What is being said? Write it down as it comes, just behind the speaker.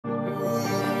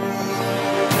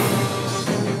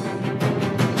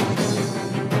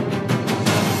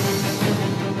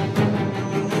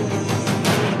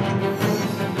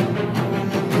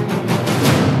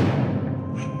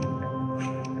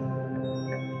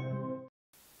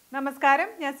നമസ്കാരം,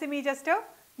 ഞാൻ Simi Justo.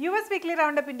 US weekly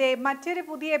റൗണ്ടപ്പിന്റെ മറ്റൊരു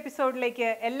പുതിയ എപ്പിസോഡിലേക്ക്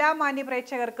എല്ലാ മാന്യ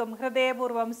പ്രേക്ഷകർക്കും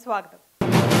ഹൃദയപൂർവ്വം സ്വാഗതം.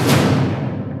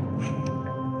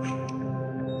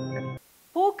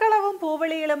 പൂക്കളവും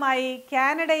പൂവിളികളുമായി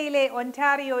കാനഡയിലെ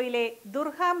ഒന്റാറിയോയിലെ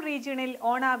ദുർഹാം റീജിയണിൽ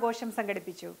ഓണാഘോഷം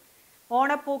സംഘടിപ്പിച്ചു.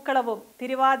 ഓണപ്പൂക്കളവും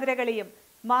തിരുവാതിരകളിയും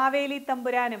മാവേലി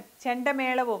തമ്പുരാനും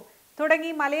ചെണ്ടമേളവും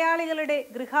തുടങ്ങി മലയാളികളുടെ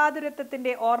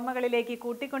ഗൃഹാതുരത്വത്തിന്റെ ഓർമ്മകളിലേക്ക്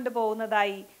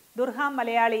കൂട്ടിക്കൊണ്ടുപോകുന്നതായി ദുർഹാം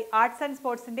മലയാളി ആർട്സ് ആൻഡ്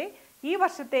സ്പോർട്സിന്റെ ഈ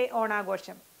വർഷത്തെ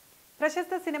ഓണാഘോഷം.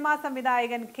 പ്രശസ്ത സിനിമാ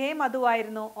സംവിധായകൻ കെ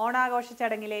മധുവായിരുന്നു ഓണാഘോഷ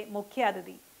ചടങ്ങിലെ മുഖ്യ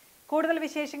അതിഥി. കൂടുതൽ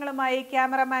വിശേഷങ്ങളുമായി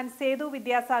ക്യാമറമാൻ സേതു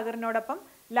വിദ്യാസാഗറിനോടൊപ്പം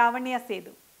ലാവണ്യ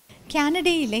സേതു.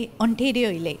 കാനഡയിലെ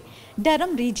ഒന്റേരിയോയിലെ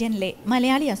ഡറം റീജിയനിലെ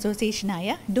മലയാളി അസോസിയേഷനായ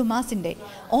ഡുമാസിൻ്റെ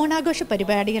ഓണാഘോഷ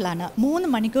പരിപാടികളാണ്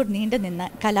 3 മണിക്കൂർ നീണ്ടുനിന്ന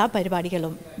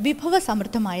കലാപരിപാടികളും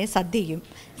വിഭവസമൃദ്ധമായ സദ്യയും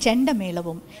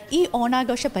ചെണ്ടമേളവും ഈ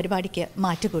ഓണാഘോഷ പരിപാടിക്ക്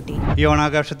മാറ്റുകൂട്ടി. ഈ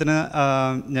ഓണാഘോഷത്തിന്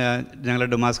ഞങ്ങൾ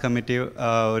ഡുമാസ് കമ്മിറ്റി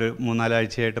ഒരു 3-4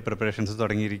 ആഴ്ചയായിട്ട് പ്രിപ്പറേഷൻസ്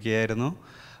തുടങ്ങിയിരിക്കുകയായിരുന്നു.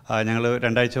 ഞങ്ങൾ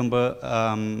 2 ആഴ്ച മുമ്പ്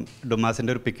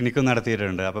ഡുമാസിൻ്റെ ഒരു പിക്നിക്കും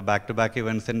നടത്തിയിട്ടുണ്ട്. അപ്പോൾ ബാക്ക് ടു ബാക്ക്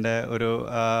ഇവൻസിൻ്റെ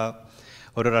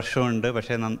ഒരു റഷും ഉണ്ട്.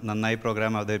 പക്ഷേ നന്നായി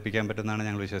പ്രോഗ്രാം അവതരിപ്പിക്കാൻ പറ്റുമെന്നാണ്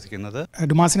ഞങ്ങൾ വിശ്വസിക്കുന്നത്.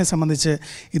 ഡുമാസിനെ സംബന്ധിച്ച്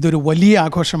ഇതൊരു വലിയ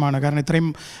ആഘോഷമാണ്. കാരണം ഇത്രയും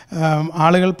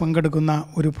ആളുകൾ പങ്കെടുക്കുന്ന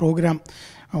ഒരു പ്രോഗ്രാം,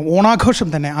 ഓണാഘോഷം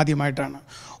തന്നെ ആദ്യമായിട്ടാണ്.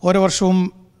 ഓരോ വർഷവും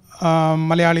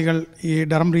മലയാളികൾ ഈ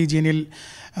ഡറം റീജിയനിൽ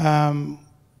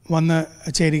വന്ന്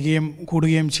ചേരുകയും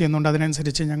കൂടുകയും ചെയ്യുന്നുണ്ട്.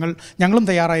 അതിനനുസരിച്ച് ഞങ്ങളും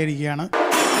തയ്യാറായിരിക്കുകയാണ്.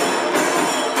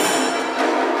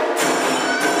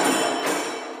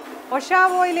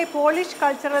 ഒഷാവോയിലെ പോളിഷ്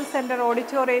കൾച്ചറൽ സെന്റർ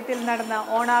ഓഡിറ്റോറിയത്തിൽ നടന്ന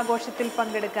ഓണാഘോഷത്തിൽ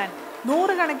പങ്കെടുക്കാൻ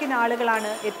 100 കണക്കിന് ആളുകളാണ്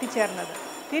എത്തിച്ചേർന്നത്.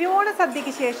 തിരുവോണ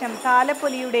സദ്യയ്ക്ക് ശേഷം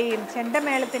താലപ്പൊലിയുടെയും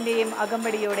ചെണ്ടമേളത്തിന്റെയും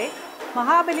അകമ്പടിയോടെ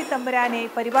മഹാബലി തമ്പുരാനെ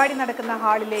പരിപാടി നടക്കുന്ന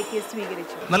ഹാളിലേക്ക്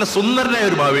സ്വീകരിച്ചു. നല്ല സുന്ദരനായ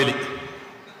ഒരു മാവേലി.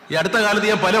 ഈ അടുത്ത കാലത്ത്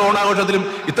ഞാൻ പല ഓണാഘോഷത്തിലും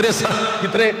ഇത്രയും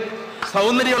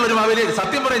സൗന്ദര്യമുള്ള ഒരു മാവേലി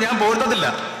സത്യം പറയാൻ ഞാൻ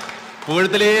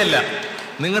പുകഴ്ത്തലേ അല്ല.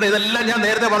 നിങ്ങളുടെ ഇതെല്ലാം ഞാൻ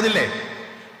നേരത്തെ പറഞ്ഞില്ലേ,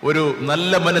 ഒരു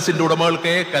നല്ല മനസ്സിൻ്റെ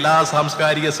ഉടമകൾക്ക് കലാ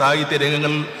സാംസ്കാരിക സാഹിത്യ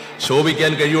രംഗങ്ങൾ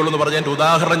ശോഭിക്കാൻ കഴിയുള്ളൂ എന്ന് പറഞ്ഞ എൻ്റെ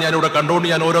ഉദാഹരണം ഞാനിവിടെ കണ്ടുകൊണ്ട്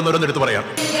ഞാൻ ഓരോന്നോരോന്ന് എടുത്ത് പറയാം.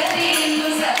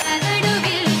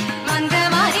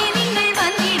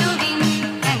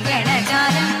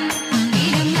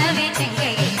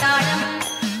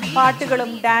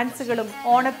 പാട്ടുകളും ഡാൻസുകളും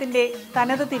ഓണത്തിന്റെ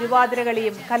തനത്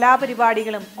തിരുവാതിരകളിയും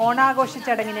കലാപരിപാടികളും ഓണാഘോഷ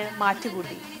ചടങ്ങിന്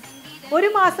മാറ്റുകൂട്ടി. 1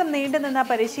 മാസം നീണ്ടുനിന്ന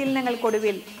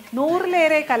പരിശീലനങ്ങൾക്കൊടുവിൽ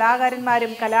 100-ലേറെ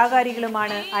കലാകാരന്മാരും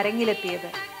കലാകാരികളുമാണ് അരങ്ങിലെത്തിയത്.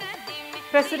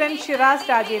 President Shiraz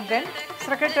Rajendran,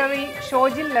 secretary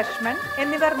ഷോജിൽ Lakshman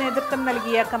എന്നിവർ നേതൃത്വം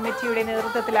നൽകിയ കമ്മിറ്റിയുടെ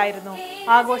നേതൃത്വത്തിലായിരുന്നു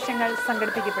ആഘോഷങ്ങൾ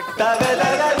സംഘടിപ്പിക്കപ്പെട്ടത്.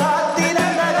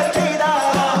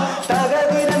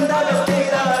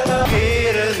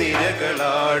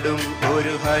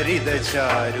 ഒരു ഹരിത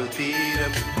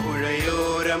ചാരുതീരം,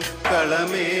 പുഴയോരം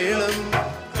കളമേളം,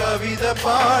 കവിത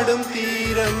പാടും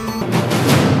തീരം.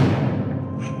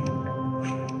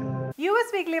 US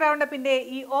വീക്ക്ലി റൗണ്ടപ്പിന്റെ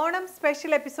ഈ ഓണം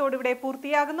സ്പെഷ്യൽ എപ്പിസോഡ് ഇവിടെ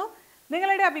പൂർത്തിയാകുന്നു.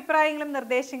 നിങ്ങളുടെ അഭിപ്രായങ്ങളും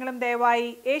നിർദ്ദേശങ്ങളും ദയവായി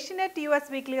ഏഷ്യനെറ്റ് US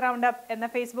വീക്ക്ലി റൗണ്ടപ്പ് എന്ന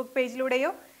ഫേസ്ബുക്ക്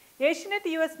പേജിലൂടെയോ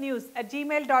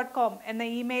asianetusnews@gmail.com എന്ന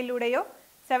ഇമെയിലിലൂടെയോ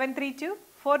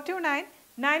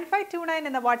 7324299529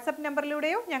 എന്ന വാട്സ്ആപ്പ്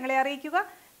നമ്പറിലൂടെയോ ഞങ്ങളെ അറിയിക്കുക.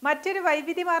 മറ്റൊരു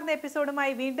വൈവിധ്യമാർന്ന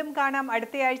എപ്പിസോഡുമായി വീണ്ടും കാണാം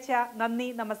അടുത്തയാഴ്ച. നന്ദി,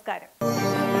 നമസ്കാരം.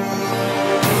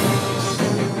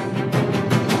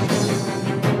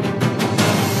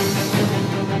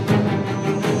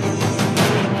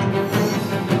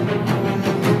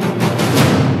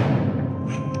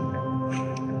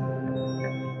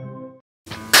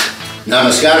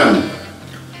 Namaskaram.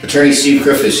 Attorney Steve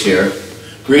Crifase here.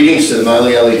 Greetings to the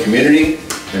Malayali community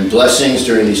and blessings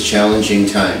during these challenging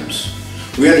times.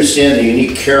 We understand the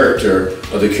unique character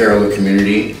of the Kerala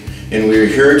community, and we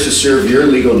are here to serve your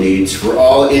legal needs for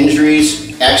all injuries,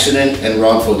 accident, and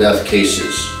wrongful death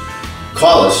cases.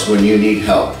 Call us when you need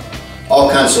help. All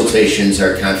consultations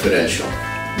are confidential.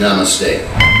 Namaste.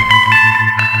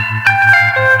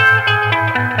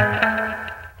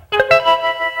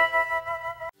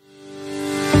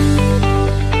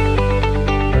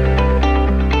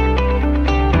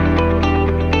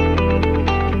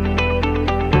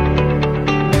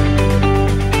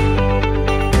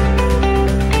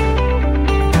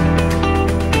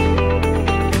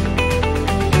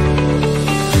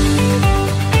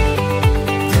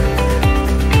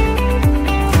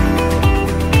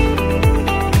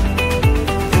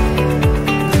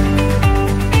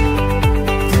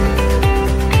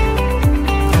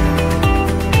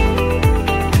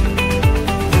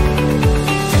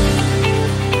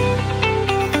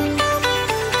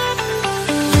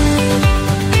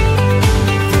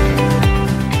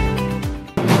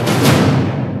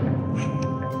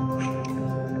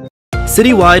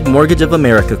 Citywide Mortgage of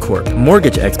America Corp.,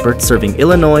 mortgage expert serving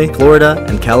Illinois, Florida,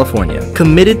 and California.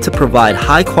 Committed to provide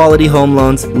high-quality home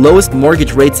loans, lowest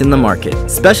mortgage rates in the market.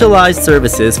 Specialized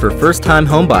services for first-time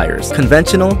home buyers,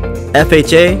 conventional,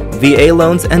 FHA, VA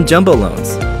loans, and jumbo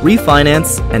loans.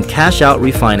 Refinance and cash-out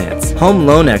refinance. Home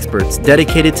loan experts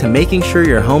dedicated to making sure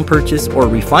your home purchase or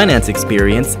refinance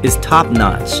experience is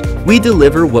top-notch. We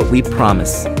deliver what we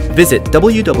promise. Visit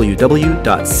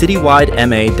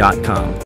www.citywidema.com.